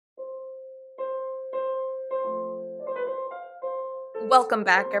Welcome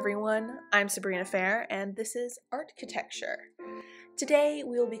back, everyone. I'm Sabrina Fair, and this is Artchitecture. Today,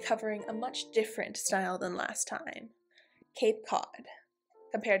 we will be covering a much different style than last time, Cape Cod.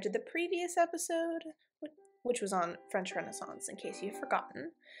 Compared to the previous episode, which was on French Renaissance, in case you've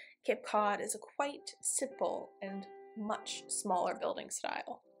forgotten, Cape Cod is a quite simple and much smaller building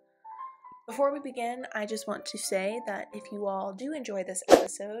style. Before we begin, I just want to say that if you all do enjoy this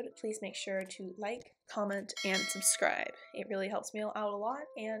episode, please make sure to like, comment, and subscribe. It really helps me out a lot,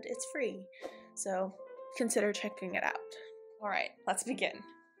 and it's free, so consider checking it out. Alright, let's begin.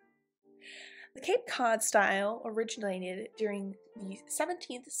 The Cape Cod style originated during the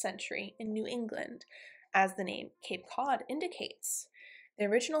 17th century in New England, as the name Cape Cod indicates. The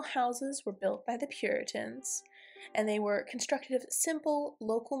original houses were built by the Puritans, and they were constructed of simple,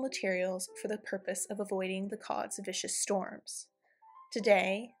 local materials for the purpose of avoiding the cod's vicious storms.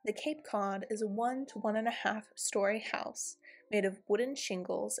 Today, the Cape Cod is a 1 to 1.5 story house made of wooden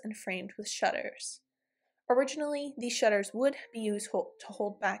shingles and framed with shutters. Originally, these shutters would be used to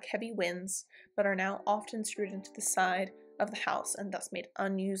hold back heavy winds, but are now often screwed into the side of the house and thus made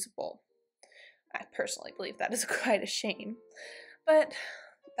unusable. I personally believe that is quite a shame, but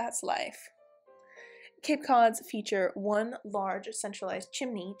that's life. Cape Cods feature one large centralized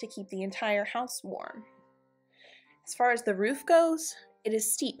chimney to keep the entire house warm. As far as the roof goes, it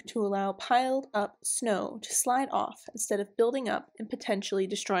is steep to allow piled up snow to slide off instead of building up and potentially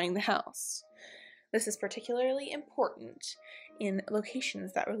destroying the house. This is particularly important in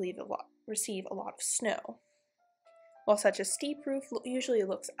locations that receive a lot of snow. While such a steep roof usually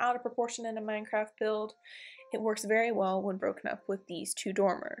looks out of proportion in a Minecraft build, it works very well when broken up with these two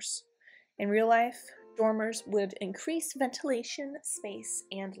dormers. In real life, dormers would increase ventilation, space,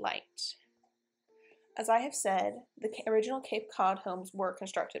 and light. As I have said, the original Cape Cod homes were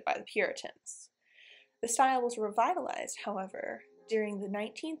constructed by the Puritans. The style was revitalized, however, during the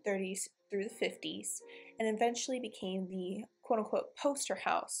 1930s through the 50s, and eventually became the quote-unquote poster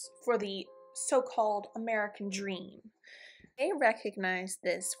house for the so-called American dream. They recognize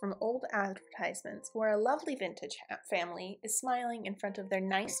this from old advertisements where a lovely vintage family is smiling in front of their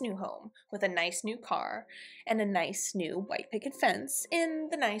nice new home with a nice new car and a nice new white picket fence in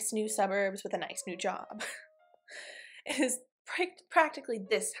the nice new suburbs with a nice new job. It is practically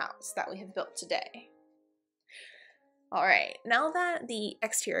this house that we have built today. Alright, now that the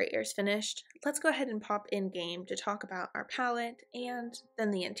exterior is finished, let's go ahead and pop in game to talk about our palette and then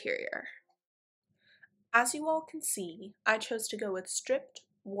the interior. As you all can see, I chose to go with stripped,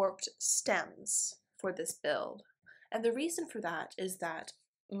 warped stems for this build. And the reason for that is that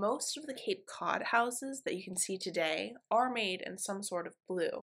most of the Cape Cod houses that you can see today are made in some sort of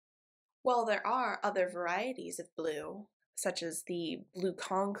blue. While there are other varieties of blue, such as the blue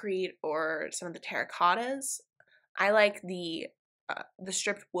concrete or some of the terracottas, I like the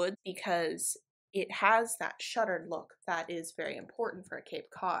stripped wood because it has that shuttered look that is very important for a Cape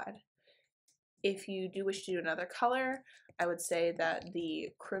Cod. If you do wish to do another color, I would say that the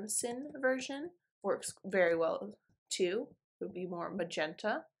crimson version works very well too. It would be more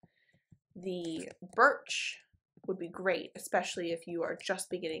magenta. The birch would be great, especially if you are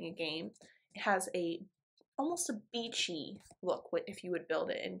just beginning a game. It has almost a beachy look if you would build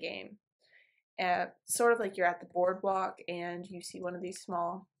it in game. Sort of like you're at the boardwalk and you see one of these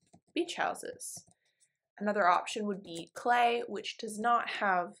small beach houses. Another option would be clay, which does not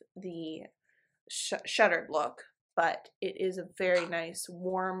have the shuttered look, but it is a very nice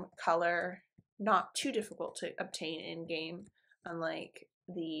warm color, not too difficult to obtain in game, unlike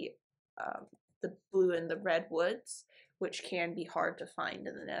the blue and the red woods, which can be hard to find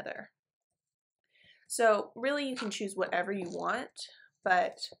in the nether. So really you can choose whatever you want,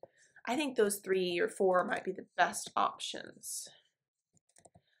 but I think those 3 or 4 might be the best options.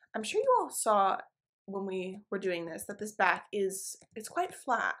 I'm sure you all saw when we were doing this that this back it's quite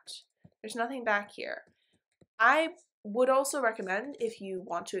flat. There's nothing back here. I would also recommend, if you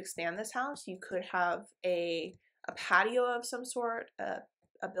want to expand this house, you could have a patio of some sort,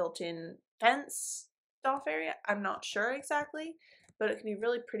 a built-in fence off area. I'm not sure exactly, but it could be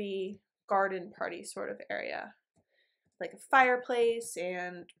really pretty garden party sort of area. Like a fireplace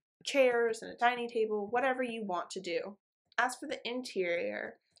and chairs and a dining table, whatever you want to do. As for the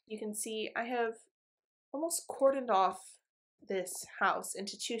interior, you can see I have almost cordoned off this house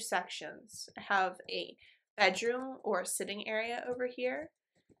into 2 sections. I have a bedroom or a sitting area over here,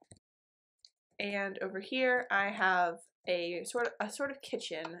 and over here I have a sort of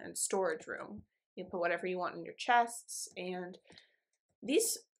kitchen and storage room. You can put whatever you want in your chests, and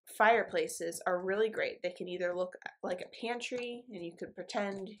these fireplaces are really great. They can either look like a pantry, and you could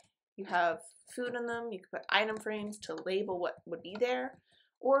pretend you have food in them. You could put item frames to label what would be there,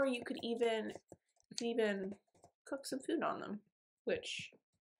 or you could even cook some food on them, which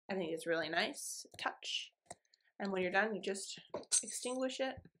I think is really nice touch. And when you're done, you just extinguish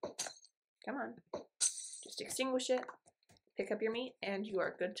it. Come on, just extinguish it, pick up your meat, and you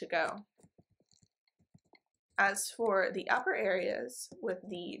are good to go. As for the upper areas with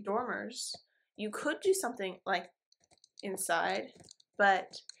the dormers, you could do something like inside,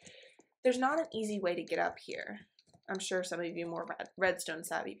 but there's not an easy way to get up here. I'm sure some of you more redstone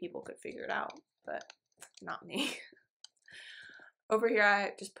savvy people could figure it out, but not me. Over here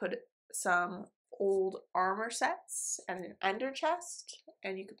I just put some old armor sets and an ender chest,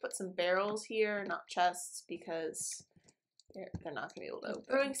 and you could put some barrels here, not chests, because they're not going to be able to open.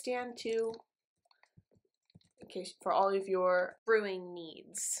 Brewing stand too, in case for all of your brewing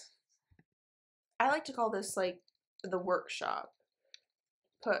needs. I like to call this like the workshop.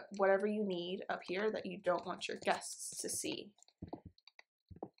 Put whatever you need up here that you don't want your guests to see.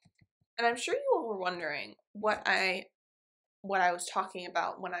 And I'm sure you all were wondering what I was talking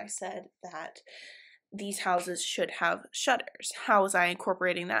about when I said that these houses should have shutters. How was I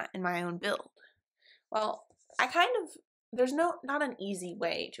incorporating that in my own build? Well, there's not an easy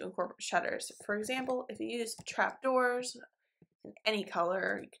way to incorporate shutters. For example, if you use trapdoors in any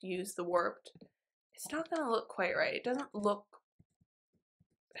color, you could use the warped. It's not going to look quite right. It doesn't look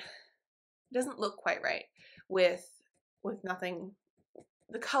quite right with nothing.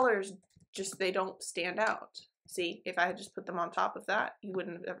 The colors just, they don't stand out. See, if I had just put them on top of that, you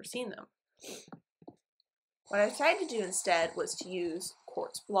wouldn't have ever seen them. What I decided to do instead was to use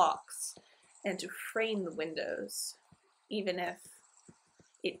quartz blocks and to frame the windows, even if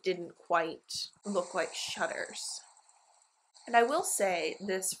it didn't quite look like shutters. And I will say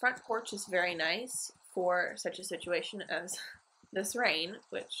this front porch is very nice for such a situation as this rain,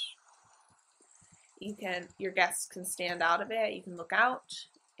 which your guests can stand out of it, you can look out,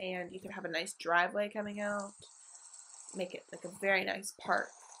 and you can have a nice driveway coming out, make it like a very nice park,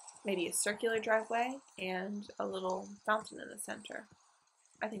 maybe a circular driveway and a little fountain in the center.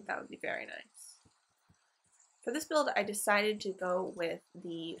 I think that would be very nice. For this build, I decided to go with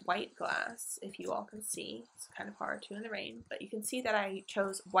the white glass. If you all can see, it's kind of hard to in the rain, but you can see that I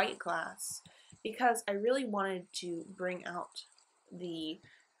chose white glass because I really wanted to bring out the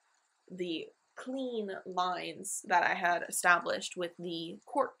clean lines that I had established with the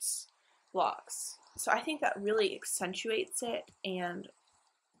quartz blocks. So I think that really accentuates it and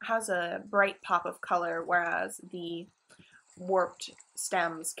has a bright pop of color, whereas the warped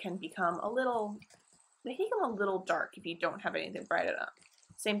stems can become a little dark if you don't have anything bright enough.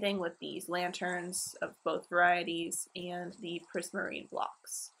 Same thing with these lanterns of both varieties and the prismarine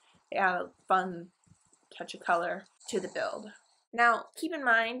blocks. They add a fun touch of color to the build. Now, keep in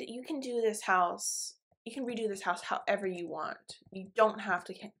mind, you can redo this house however you want. You don't have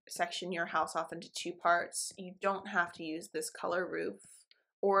to section your house off into two parts. You don't have to use this color roof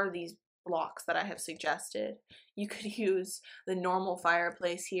or these blocks that I have suggested. You could use the normal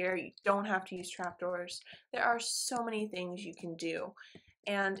fireplace here. You don't have to use trapdoors. There are so many things you can do,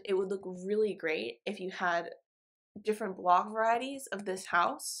 and it would look really great if you had different block varieties of this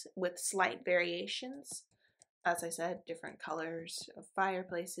house with slight variations. As I said, different colors of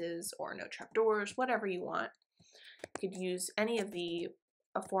fireplaces or no trapdoors, whatever you want. You could use any of the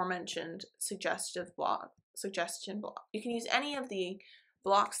aforementioned suggestion block. You can use any of the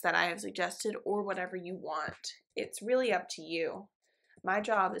blocks that I have suggested or whatever you want. It's really up to you. My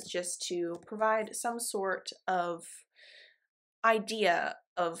job is just to provide some sort of idea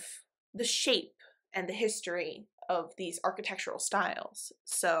of the shape and the history of these architectural styles.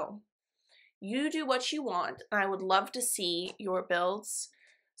 So you do what you want, and I would love to see your builds.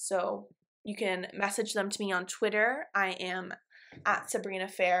 So you can message them to me on Twitter. I am at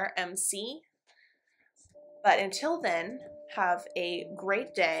SabrinaFairMC. But until then, have a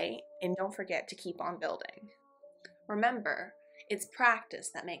great day, and don't forget to keep on building. Remember, it's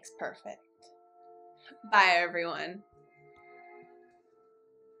practice that makes perfect. Bye, everyone.